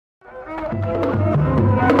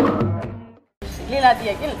ሌላ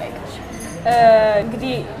ጥያቄ ልጠይቅሽ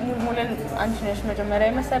እንግዲህ ሙሉን አንቺ ነሽ መጀመሪያ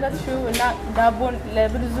መሰረትሽው እና ዳቦን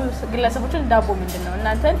ለብዙ ግለሰቦችን ዳቦ ምንድነው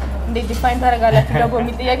እናንተን እንዴት ዲፋይን ታደርጋላችሁ ዳቦ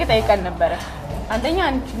የሚል ጥያቄ ጠይቀን ነበር አንደኛ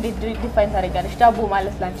አንቺ እንዴት ዲፋይን ታደርጋለሽ ዳቦ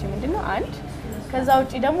ማለት ላንቺ ምንድነው አንድ ከዛ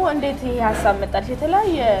ውጪ ደግሞ እንዴት ይሄ ሐሳብ መጣልሽ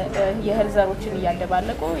የተለያየ የእህል ዘሮችን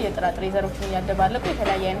ያደባለቁ የጥራጥሬ ዘሮችን ያደባለቁ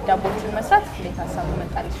የተለያየ አይነት ዳቦችን መስራት እንዴት ሐሳብ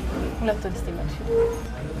መጣልሽ ሁለቱ ድስት ይመልሽ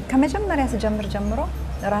ከመጀመሪያ ስጀምር ጀምሮ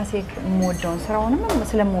ራሴ ሞደውን ስራውንም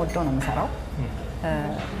ስለምወደው ነው የምሰራው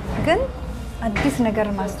ግን አዲስ ነገር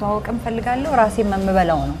ማስተዋወቅም ፈልጋለሁ ራሴ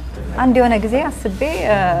መምበላው ነው አንድ የሆነ ጊዜ አስቤ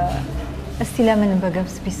እስቲ ለምን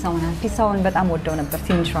በገብስ ፒሳውን በጣም ወደው ነበር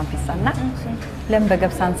ትንሿን ፒሳና ለምን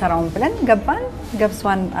በገብስ አንሰራውን ብለን ገባን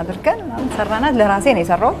ገብስዋን አድርገን ሰራናት ለራሴ ነው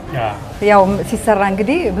የሰራው ያው ሲሰራ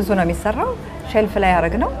እንግዲህ ብዙ ነው የሚሰራው ሼልፍ ላይ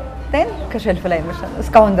ያረግነው then ከሼልፍ ላይ መሸን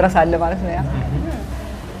እስካሁን ድረስ አለ ማለት ነው ያ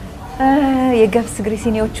የገብስ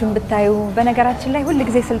ግሪሲኒዎችን ብታዩ በነገራችን ላይ ሁሉ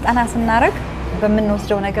ጊዜ ስልጣና ስናረግ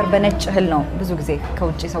በመንወስደው ነገር በነጭ እህል ነው ብዙ ጊዜ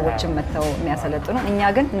ከውጪ ሰዎችን መተው የሚያሰለጥኑ እኛ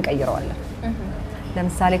ግን እንቀይረዋለን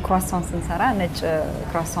ለምሳሌ ክሮሳን ስንሰራ ነጭ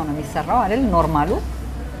ክሮሳን ነው የሚሰራው አይደል ኖርማሉ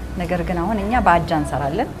ነገር ግን አሁን እኛ በአጃ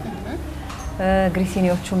እንሰራለን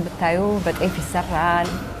ግሪሲኒዎቹን ብታዩ በጤፍ ይሰራል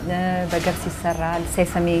በገብስ ይሰራል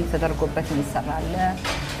ሴሰሚ ተደርጎበት ይሰራል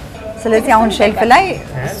ስለዚህ አሁን ሼልፍ ላይ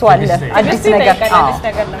እሱ አለ አዲስ ነገር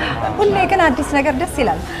ሁሌ ግን አዲስ ነገር ደስ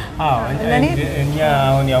ይላል እኛ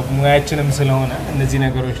አሁን ያው ሙያችንም ስለሆነ እነዚህ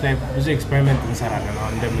ነገሮች ላይ ብዙ ኤክስፔሪመንት እንሰራለን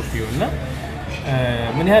አሁን እንደምትዩና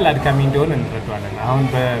ምን ያህል አድካሚ እንደሆነ እንረዳዋለን አሁን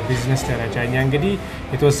በቢዝነስ ደረጃ እኛ እንግዲህ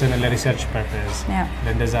የተወሰነ ለሪሰርች ፐርፐዝ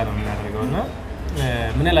ለእንደዛ ነው የምናደርገውና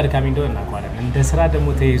ምን ያህል አድካሚ እንደሆነ እናውቃለን እንደ ስራ ደግሞ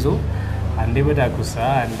ተይዞ አንዴ በዳጉሳ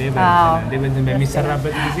አንዴ በእንትን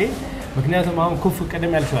በሚሰራበት ጊዜ ምክንያቱም አሁን ኩፍ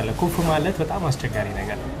ቀደም ያልሽዋለ ኩፍ ማለት በጣም አስቸጋሪ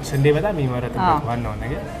ነገር ነው ስንዴ በጣም የሚመረጥበት ዋናው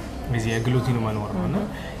ነገር እዚህ የግሉቲኑ መኖር ነውና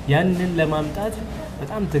ያንን ለማምጣት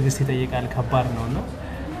በጣም ትግስት ይጠይቃል ከባድ ነውና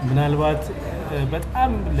ምናልባት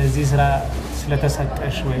በጣም ለዚህ ስራ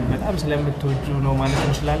ስለተሰጠሽ ወይ በጣም ስለምትወጁ ነው ማለት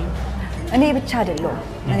እንችላለን እኔ ብቻ አይደለም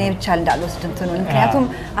እኔ ብቻ እንዳልወስድ እንትኑ ምክንያቱም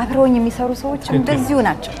አብረውኝ የሚሰሩ ሰዎች እንደዚሁ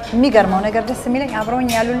ናቸው የሚገርመው ነገር ደስ የሚለኝ አብረውኝ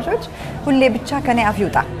ያሉ ልጆች ሁሌ ብቻ ከኔ አፍ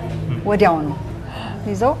ይውጣ ወዲያው ነው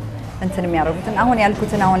ይዘው እንትን የሚያደርጉትን አሁን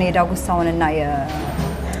ያልኩትን አሁን የዳጉሳውንና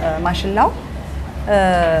የማሽላው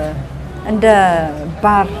እንደ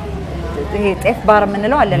ባር ይሄ ጤፍ ባር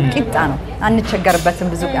ምንለው አለን ቂጣ ነው አንቸገርበትም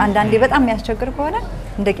ብዙ አንዳንዴ በጣም የሚያስቸግር ከሆነ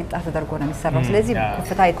እንደ ቂጣ ተደርጎ ነው የሚሰራው ስለዚህ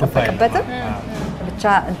ኩፍታ አይተፈቀበትም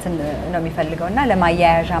ብቻ እንትን ነው የሚፈልገውና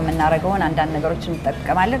ለማያያዣ የምናረጋውን አንዳንድ ነገሮችን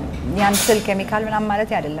እንጠቀማለን ያን ስል ኬሚካል ምናምን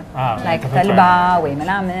ማለት አይደለም ላይክ ተልባ ወይ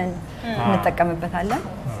ምናምን እንጠቀምበታለን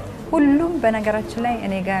ሁሉም በነገራችን ላይ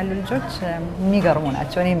እኔ ጋር ያሉ ልጆች የሚገርሙ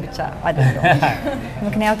ናቸው እኔም ብቻ አይደለም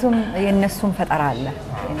ምክንያቱም የነሱም ፈጠራ አለ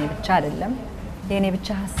እኔ ብቻ አይደለም የኔ ብቻ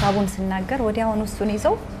ሐሳቡን ስናገር ወዲያው ነው እሱን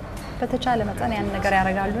ይዘው በተቻለ መጠን ያን ነገር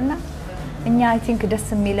ያረጋሉና እኛ አይ ቲንክ ደስ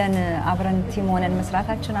የሚለን አብረን ቲም ሆነን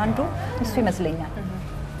መስራታችን አንዱ እሱ ይመስለኛል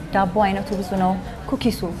ዳቦ አይነቱ ብዙ ነው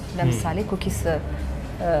ኩኪሱ ለምሳሌ ኩኪስ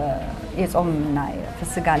የጾምና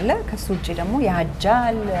ፍስግ አለ ከሱ ውጪ ደግሞ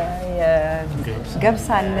ያጃል የገብስ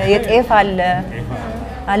አለ የጤፍ አለ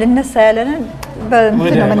አልነሳ ያለን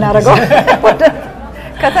በእንትን ነው የምናረጋው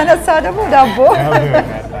ከተነሳ ደግሞ ዳቦ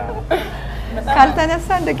ካልተነሳ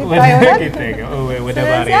እንደቂጣ ይሆናል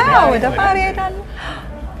ወደ ባር ይሄዳል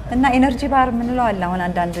እና ኤነርጂ ባር ምንለው አለ አሁን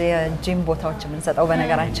አንዳንድ የጂም ቦታዎች የምንሰጠው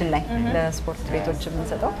በነገራችን ላይ ለስፖርት ቤቶች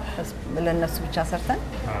የምንሰጠው ለነሱ ብቻ ሰርተን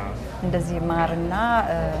እንደዚህ ማርና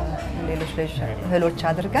ሌሎች እህሎች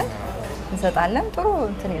አድርገን እንሰጣለን ጥሩ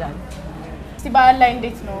እንትን ይላል እስቲ በዓል ላይ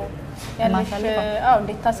እንዴት ነው ያለሽ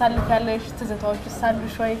እንዴት ታሳልፊያለሽ ትዝታዎች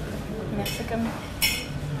ሳሉሽ ወይ የሚያስቅም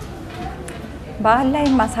በዓል ላይ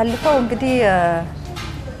ማሳልፈው እንግዲህ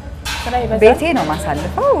ቤቴ ነው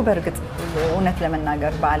ማሳልፈው በርግጥ እውነት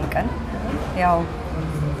ለመናገር በዓል ቀን ያው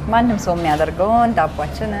ማንንም ሰው የሚያደርገውን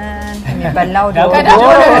ዳቦአችንን የሚበላው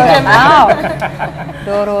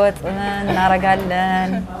ዶሮ ወጥ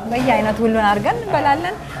እናረጋለን በየአይነት ሁሉን አድርገን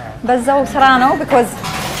እንበላለን በዛው ስራ ነው because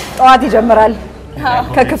ጠዋት ይጀምራል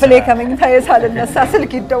ከክፍሌ ከመኝታ የሳልነሳ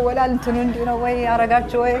ስልክ ይደወላል እንትኑ እንዲህ ነው ወይ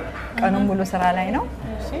አረጋችሁ ወይ ቀኑን ሙሉ ስራ ላይ ነው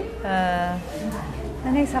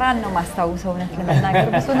እኔ ስራን ነው ማስተዋውሰው እውነት ለመናገር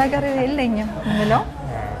ብዙ ነገር የለኝም ምለው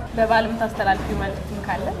በባልም ታስተላልፊው ማለት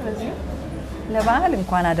ካለ በዚህ ለባል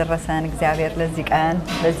እንኳን አደረሰን እግዚአብሔር ለዚህ ቀን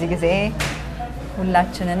ለዚህ ጊዜ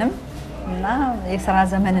ሁላችንንም እና የሥራ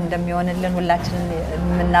ዘመን እንደሚሆንልን ሁላችንን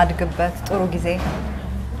የምናድግበት ጥሩ ጊዜ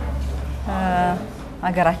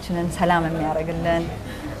አገራችንን ሰላም የሚያደርግልን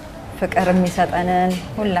ፍቅር የሚሰጠንን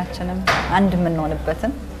ሁላችንም አንድ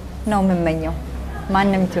የምንሆንበትን ነው የምመኘው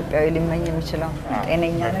ማንንም ኢትዮጵያዊ ሊመኝ የሚችለው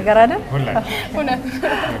ጤነኛ ነገር አይደል? እውነት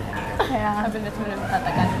አብነት ምን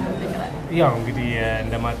ተጣጣቃለ ነገር ያው እንግዲህ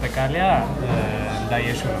እንደማጠቃለያ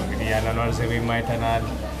እንዳየሽው ነው እንግዲህ ያለኗር ዘይቤ ማይተናል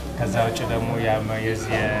ከዛ ውጭ ደግሞ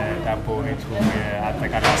የዚህ ዳቦ ቤቱ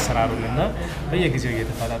አጠቃላይ አሰራሩንና በየጊዜው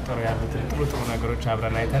እየተፈጣጠሩ ያሉትን ጥሩ ነገሮች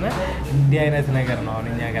አብረን አይተናል እንዲህ አይነት ነገር ነው አሁን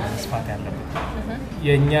እኛ ሀገር መስፋት ያለበት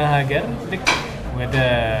የኛ ሀገር ልክ ወደ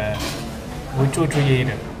ውጮቹ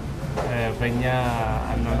እየሄደ በእኛ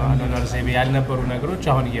አኗኗር ዘይቤ ያልነበሩ ነገሮች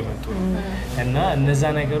አሁን እየመጡ እና እነዛ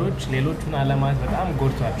ነገሮች ሌሎቹን ዓለማት በጣም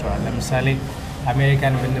ጎድቷቸዋል ለምሳሌ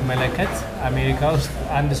አሜሪካን ብንመለከት አሜሪካ ውስጥ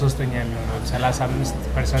 1/3 የሚሆነው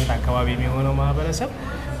 35% አካባቢ የሚሆነው ማህበረሰብ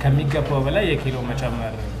ከሚገባው በላይ የኪሎ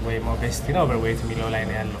መጨመር ወይም ኦቤሲቲ ነው ኦቨርዌይት የሚለው ላይ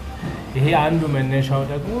ነው ያለው ይሄ አንዱ መነሻው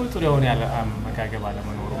ደግሞ ጥሩ የሆነ ያለ አመጋገብ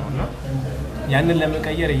አለመኖሩ ነው ያንን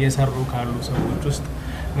ለመቀየር እየሰሩ ካሉ ሰዎች ውስጥ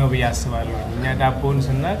ነው በያስባለሁ እኛ ዳቦን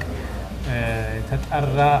ስናቅ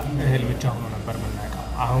ተጣራ እህል ብቻ ሆኖ ነበር መናቀው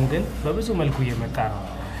አሁን ግን በብዙ መልኩ እየመጣ ነው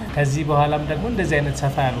ከዚህ በኋላም ደግሞ እንደዚህ አይነት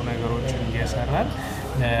ሰፋ ያሉ ነገሮችን እየሰራን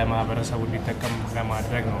ለማህበረሰቡ እንዲጠቀም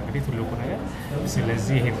ለማድረግ ነው እንግዲህ ትልቁ ነገር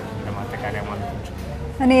ስለዚህ ይሄ ለማጠቃለያ ማለት ነው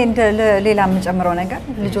እኔ እንደ ሌላ የምጨምረው ነገር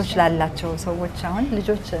ልጆች ላላቸው ሰዎች አሁን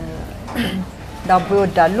ልጆች ዳቦ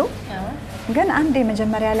ይወዳሉ ግን አንዴ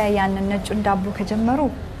መጀመሪያ ላይ ያንን ነጩን ዳቦ ከጀመሩ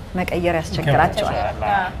መቀየር ያስቸግራቸዋል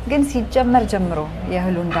ግን ሲጀመር ጀምሮ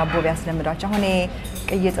የእህሉን ዳቦ ቢያስለምዷቸው አሁን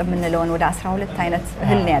ቅይጥ የምንለውን ወደ 12 አይነት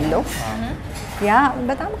እህል ነው ያለው ያ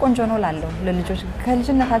በጣም ቆንጆ ነው ላለው ለልጆች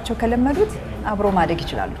ከልጅነታቸው ከለመዱት አብሮ ማደግ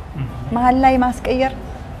ይችላሉ መሃል ላይ ማስቀየር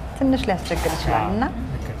ትንሽ ሊያስቸግር ይችላልና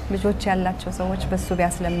ልጆች ያላቸው ሰዎች በሱ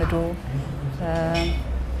ቢያስለምዱ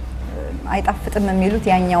አይጣፍጥም የሚሉት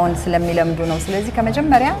ያኛውን ስለሚለምዱ ነው ስለዚህ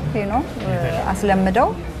ከመጀመሪያ ነው አስለምደው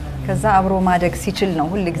ከዛ አብሮ ማደግ ሲችል ነው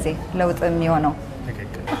ሁሉ ጊዜ ለውጥ የሚሆነው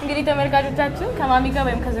እንግዲህ ተመልካቾቻችን ከማሚ ጋር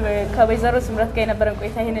ወይም ከወይዘሮ ስምረት ጋር የነበረን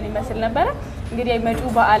ቆይታ ይሄንን ይመስል ነበር እንግዲህ መጪው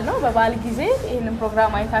በዓል ነው በበዓል ጊዜ ይሄንን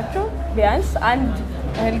ፕሮግራም አይታችሁ ቢያንስ አንድ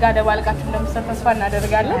እህል ጋር ደባልቃችሁ እንደምትሰሩ ተስፋ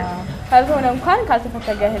እናደርጋለን ካልሆነ እንኳን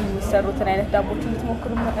ካልተፈተገ እህል የሚሰሩትን አይነት ዳቦችን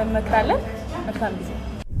እንድትሞክሩ እንመክራለን መልካም ጊዜ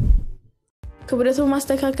ክብደትዎን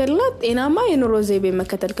ማስተካከልና ጤናማ የኑሮ ዘይቤ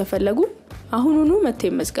መከተል ከፈለጉ አሁኑኑ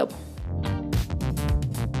መጥተው ይመዝገቡ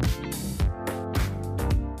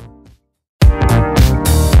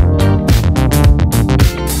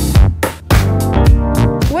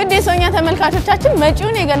የሶኛ ተመልካቾቻችን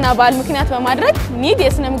መጪውን የገና በዓል ምክንያት በማድረግ ኒድ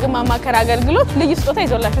የስነምግብ ማማከር አገልግሎት ልዩ ስጦታ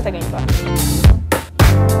ይዞላችሁ ተገኝቷል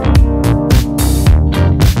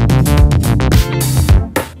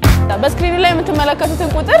በስክሪኑ ላይ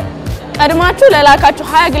የምትመለከቱትን ቁጥር ቀድማችሁ ለላካችሁ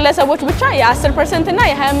 20 ግለሰቦች ብቻ የ10% እና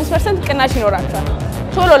የ25% ቅናሽ ይኖራችኋል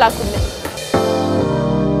ቶሎ ላኩልን